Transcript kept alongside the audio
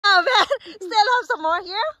Yeah, man. Still have some more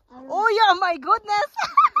here? Oh, yeah, my goodness.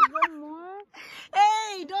 One more?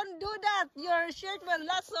 Hey, don't do that. Your shirt will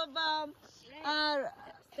lots of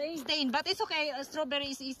stain. But it's okay. Strawberry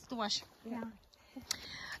is easy to wash. Yeah.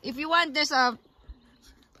 If you want, there's a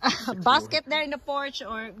basket there in the porch,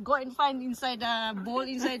 or go and find inside the bowl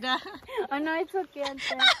inside the... Oh no, it's okay.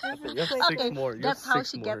 Okay, that's how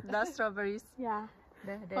she gets the strawberries. Yeah.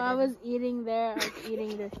 There. While I was eating there, I was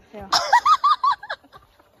eating this too.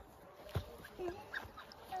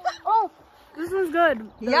 Oh, this one's good.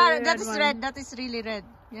 Yeah, that is red. That is really red.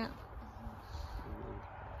 Yeah.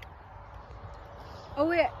 Oh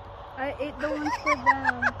wait, I ate the ones for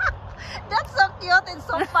them. That's so cute and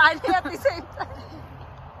so funny at the same time.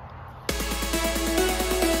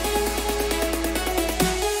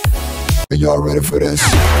 Are y'all ready for this?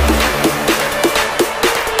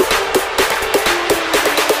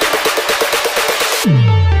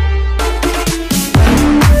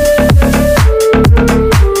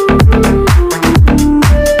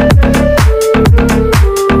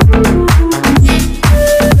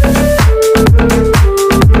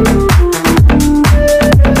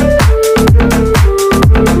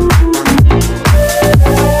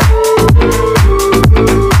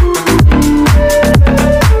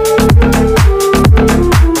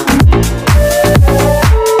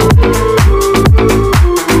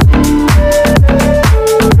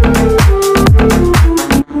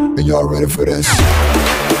 Y'all ready for this?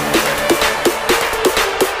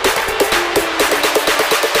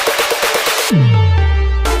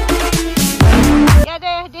 Yeah,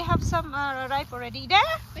 they have some ripe already. There?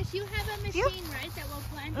 But you have a machine, right, that will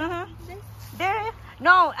plant this? There?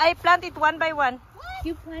 No, I plant it one by one. What?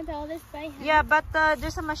 You plant all this by hand? Yeah, but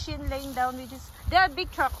there's a machine laying down with this. They're a big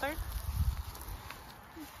tractor.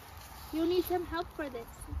 You need some help for this.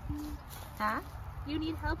 Huh? You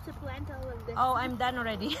need help to plant all of this. Oh, I'm done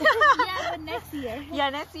already. Yeah, but next year.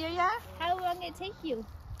 Yeah, next year, yeah. How long it take you?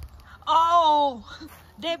 Oh,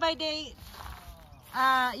 day by day.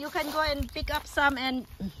 You can go and pick up some, and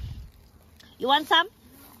you want some?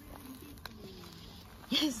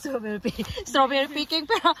 Strawberry picking.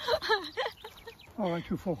 Oh, aren't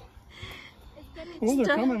you full? Oh,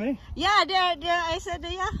 they're coming, eh? Yeah, they're, I said,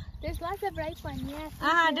 yeah. There's lots of ripe ones, yes.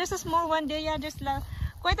 There's a small one there, yeah, there's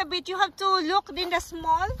quite a bit. You have to look in the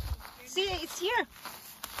small. See, it's here.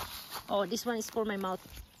 Oh, this one is for my mouth.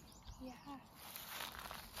 Yeah.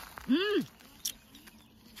 Mmm.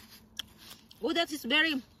 Oh, that is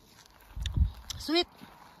very sweet.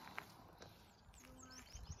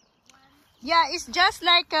 Yeah, it's just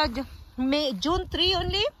like June 3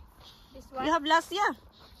 only. This one? You have last year.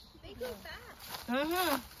 They go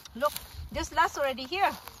fast. Look, this last already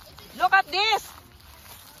here. Look at this.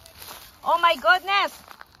 Oh my goodness.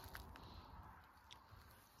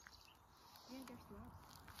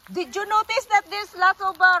 Did you notice that there's lots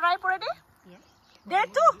of ripe already? Yeah. There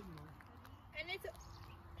too. And it's,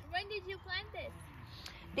 when did you plant this?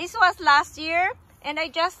 This was last year, and I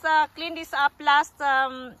just cleaned this up last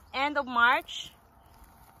end of March.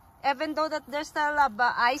 Even though that there's still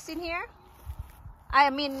ice in here, I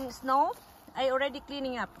mean snow, I already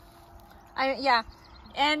cleaning up. Yeah,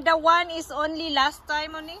 and the one is only last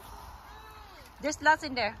time only. There's lots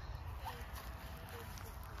in there.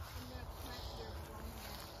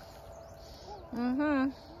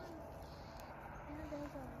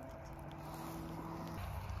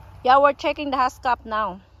 Yeah, we're checking the husk cup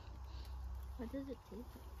now. What does it taste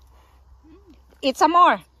like? It's some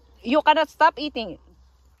more. You cannot stop eating.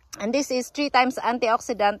 And this is 3 times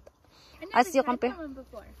antioxidant. As you compare. One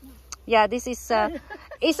before. Yeah, this is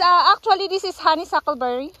actually this is honeysuckle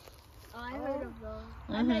berry. Oh, I heard of those.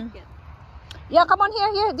 I like it. Yeah, come on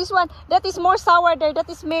here. This one. That is more sour there. That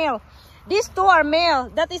is male. These two are male.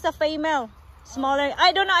 That is a female. Smaller.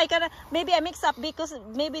 I don't know. Maybe I mix up because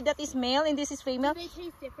maybe that is male and this is female. Do they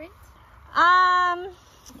taste different?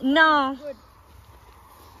 No. Good.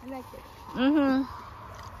 I like it.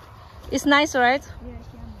 It's nice, right? Yes,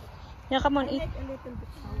 yummy. Yeah, come on, I eat. like a little bit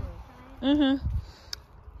sour.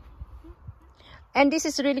 And this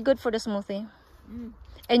is really good for the smoothie.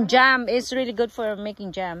 And jam is really good for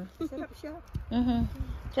making jam. Sarap siya.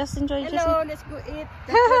 Just enjoy. Hello, let's go eat.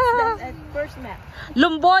 That's at first map.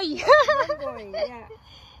 Lumboy. Boy, yeah.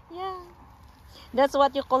 Yeah. That's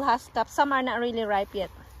what you call husk cup. Some are not really ripe yet.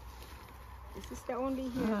 This is the only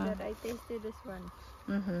here that I tasted this one.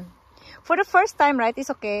 For the first time, right? It's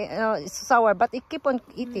okay. It's sour, but it keep on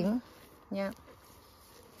eating. Yeah.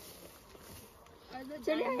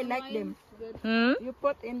 Actually, I like them. You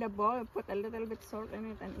put in the bowl, put a little bit salt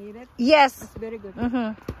in it and eat it. Yes. It's very good.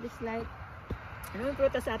 It's like, ano yung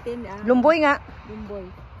prutas sa atin? Lumboy nga. Lumboy.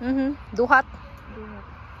 Duhat. Duhat.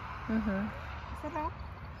 Sarap.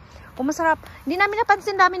 Oh, masarap. Hindi namin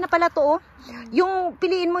napansin, dami na pala to, oh. Yung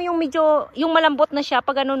piliin mo yung medyo, yung malambot na siya,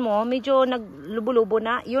 pag ganun mo, medyo naglubo-lubo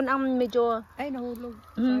na. Yun ang medyo... Ay, nahulog.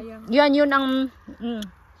 Sayang. Yun ang...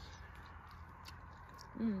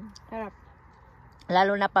 Sarap.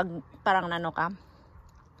 Lalo na pag parang nano ka,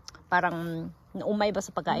 parang naumay ba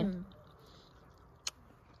sa pagkain.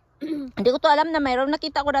 Hindi ko to alam na mayroon.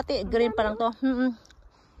 Nakita ko dati, green parang to.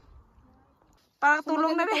 Parang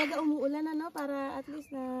tulong na rin. Talaga umuulan na, no? Para at least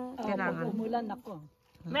na... Kailangan. Umuulan ako.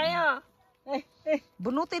 Mayo!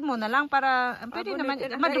 Bunutin mo na lang para, pwede naman,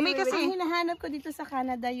 madumi kasi. Ang hinahanap ko dito sa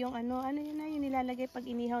Canada yung ano yun na, yung nilalagay pag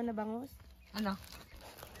inihaw na bangus. Ano?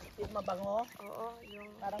 Yung mabango? Oo, yung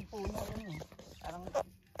parang puno yun. Parang...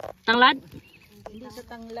 Tanglad? Hindi sa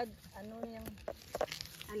tanglad, ano yung...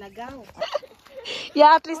 Alagaw.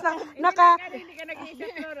 Yeah, at least naka...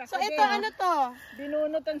 So ito ano to?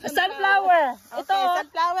 Binunutan sa Sunflower! Okay, Ito!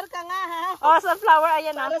 sunflower ka nga ha. Oh, sunflower,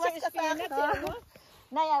 ayan na. Umiwas ka sa akin.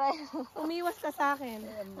 Nayari. Umiwas ka sa akin.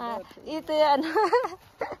 Ito yan.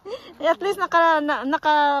 At least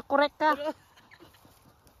naka-correct ka.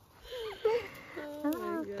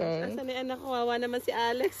 Okay. Asan yung anak ko? Wawa naman si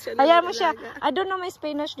Alex. Hayaan mo siya. I don't know, may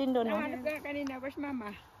Spanish din doon. No? Hanap ka kanina, where's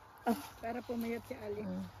mama? Para pumayat si Ali.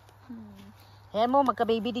 Hayaan mo,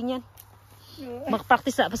 magka-baby din yan.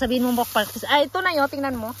 Mag-practice. Sabihin mo mag-practice. Ito na yun,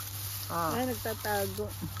 tingnan mo. Nagtatago.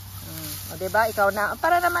 O, diba? Ikaw na.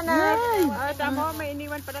 Para naman na. Tama, may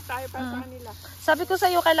iniwan pala tayo para sa kanila. Sabi ko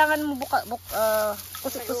sa'yo, kailangan mo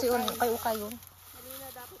kusi-kusi yun. Ukay-ukay yun. Kanina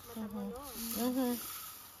dapat matamo.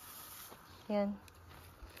 Yan.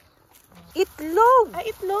 Itlog! Ay,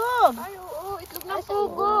 itlog! Ay, oo, itlog ng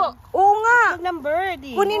pugo. Oo nga! Itlog ng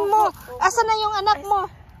birdie. Kunin mo. Asa na yung anak mo?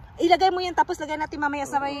 Ilagay mo yan, tapos lagay natin mamaya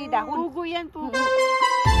sa may dahon. Pugo yan, pugo.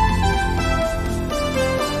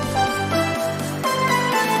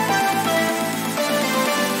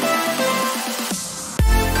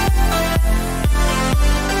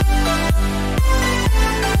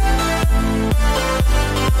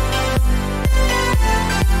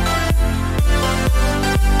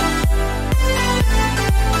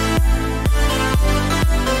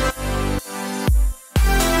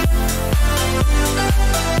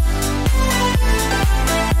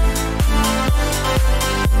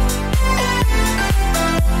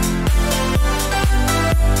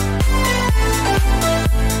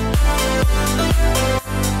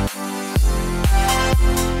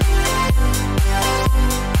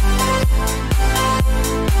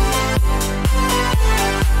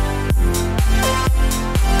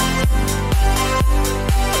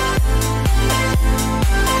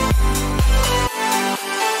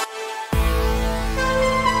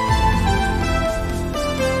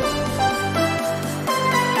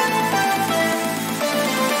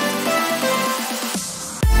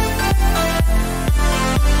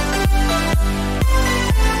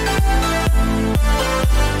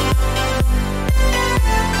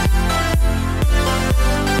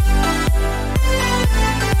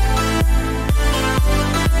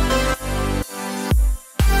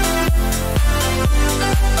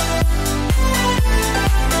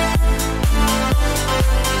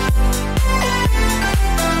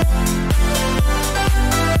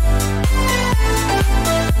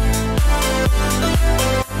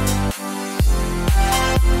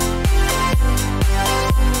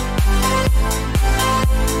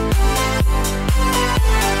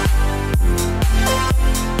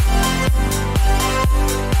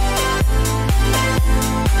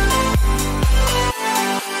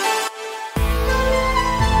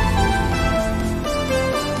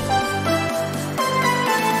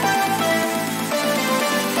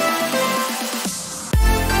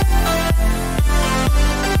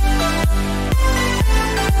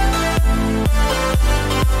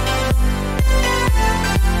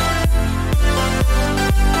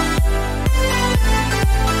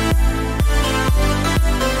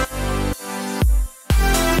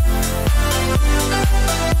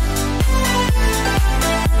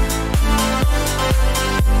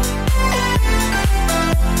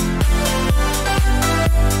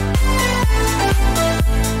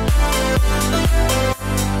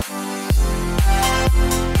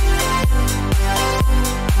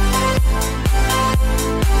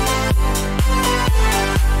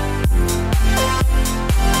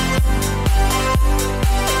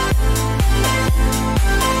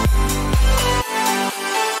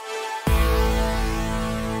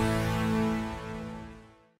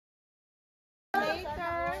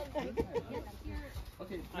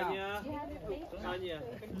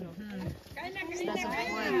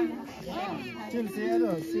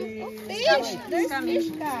 Fish! There's fish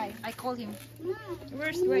guy. I call him.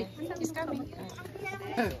 Where's wait? He's coming.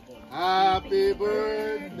 Happy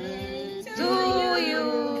birthday To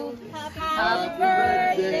you. Happy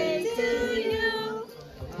birthday to you.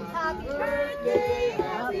 Happy birthday.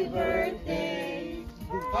 Happy birthday.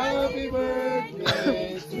 Happy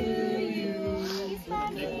birthday to you.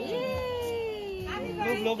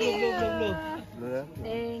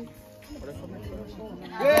 Thanks.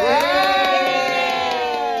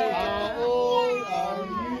 How old are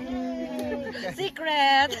you?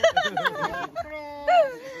 Secret.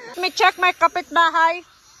 Let me check my kapitbahay.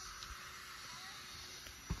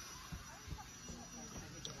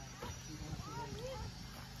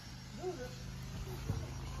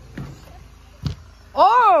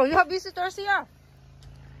 Oh, you have visitors here.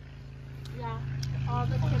 Yeah, all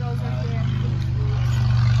the kiddos are here.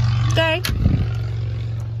 Okay.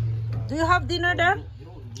 Do you have dinner there?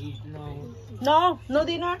 No. No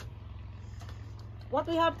dinner? What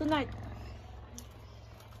we have tonight?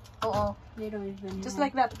 Oo. They don't even Just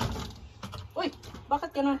like that. Uy,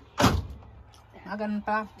 bakit ganun? Ganun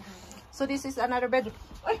pa. So this is another bedroom.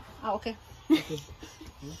 Uy, okay.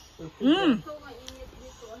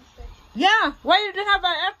 Yeah, why you don't have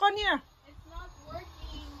an aircon here? It's not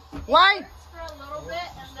working. Why? It's for a little bit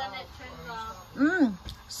and then it turns off.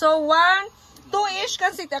 So 2-ish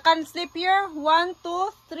can sleep here. 1, 2,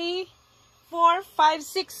 3, 4, 5,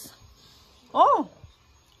 6. Oh.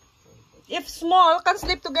 If small, can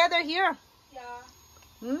sleep together here. Yeah.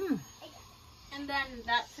 And then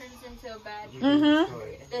that turns into a bed.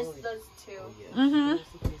 This does too.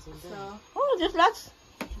 So, Oh, just lots.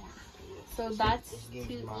 so that's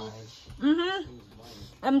 2 each.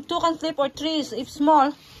 2 can sleep or 3 if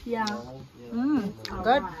small. Yeah.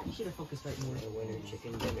 Good.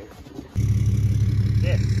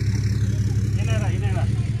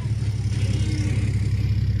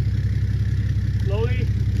 Chloe.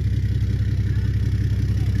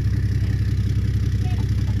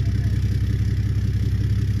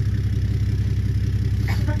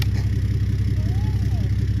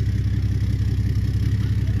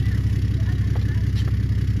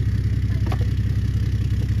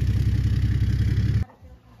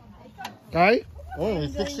 Kai? Oh,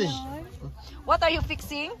 fixing. What are you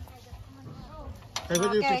fixing? Kai, what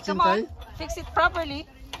are you Okay, fixing, come on. Kai? Fix it properly.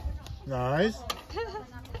 Nice.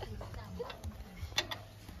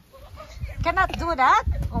 Cannot do that.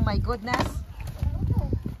 Oh my goodness.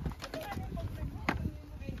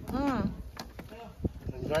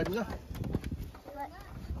 Drive na.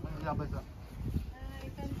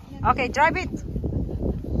 Okay, drive it.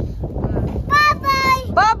 Bye-bye.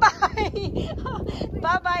 Bye-bye.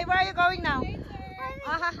 Bye-bye. Where are you going now?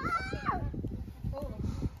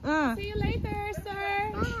 See you later,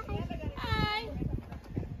 sir. Hi.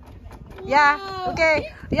 Yeah,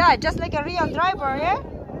 okay. Yeah, just like a real driver, yeah?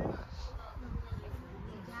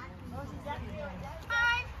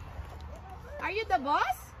 Hi. Are you the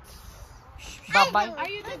boss? Bye-bye. Are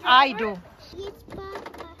you the driver? I do.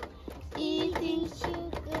 Eating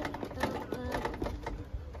sugar,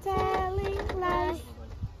 telling lies.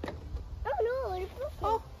 Oh no!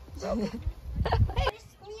 Oh.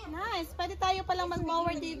 Nice. Pwede tayo palang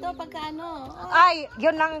mag-mower dito pagka ano. Oh, Ay,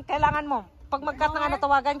 yun lang kailangan mo. Pag magkat ng ano,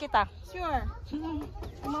 tawagan kita. sure.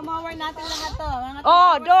 Ma-mower natin lahat to. Mga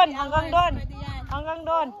Oh, 2 doon. hours, 3 Hanggang hours. doon. Pwede yan. Hanggang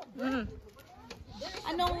doon.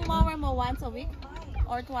 Anong mower mo? Once a week?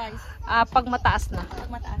 Or twice? Pag mataas na.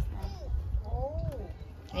 Pag mataas na.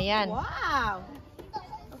 Ayan. Wow!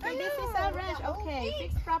 Okay, this is a wrench. Okay,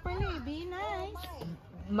 fix properly. Be nice.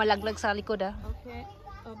 Malaglag sa likod, ah. Okay.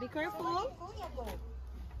 Oh, be careful.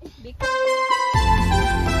 Be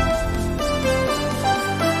careful.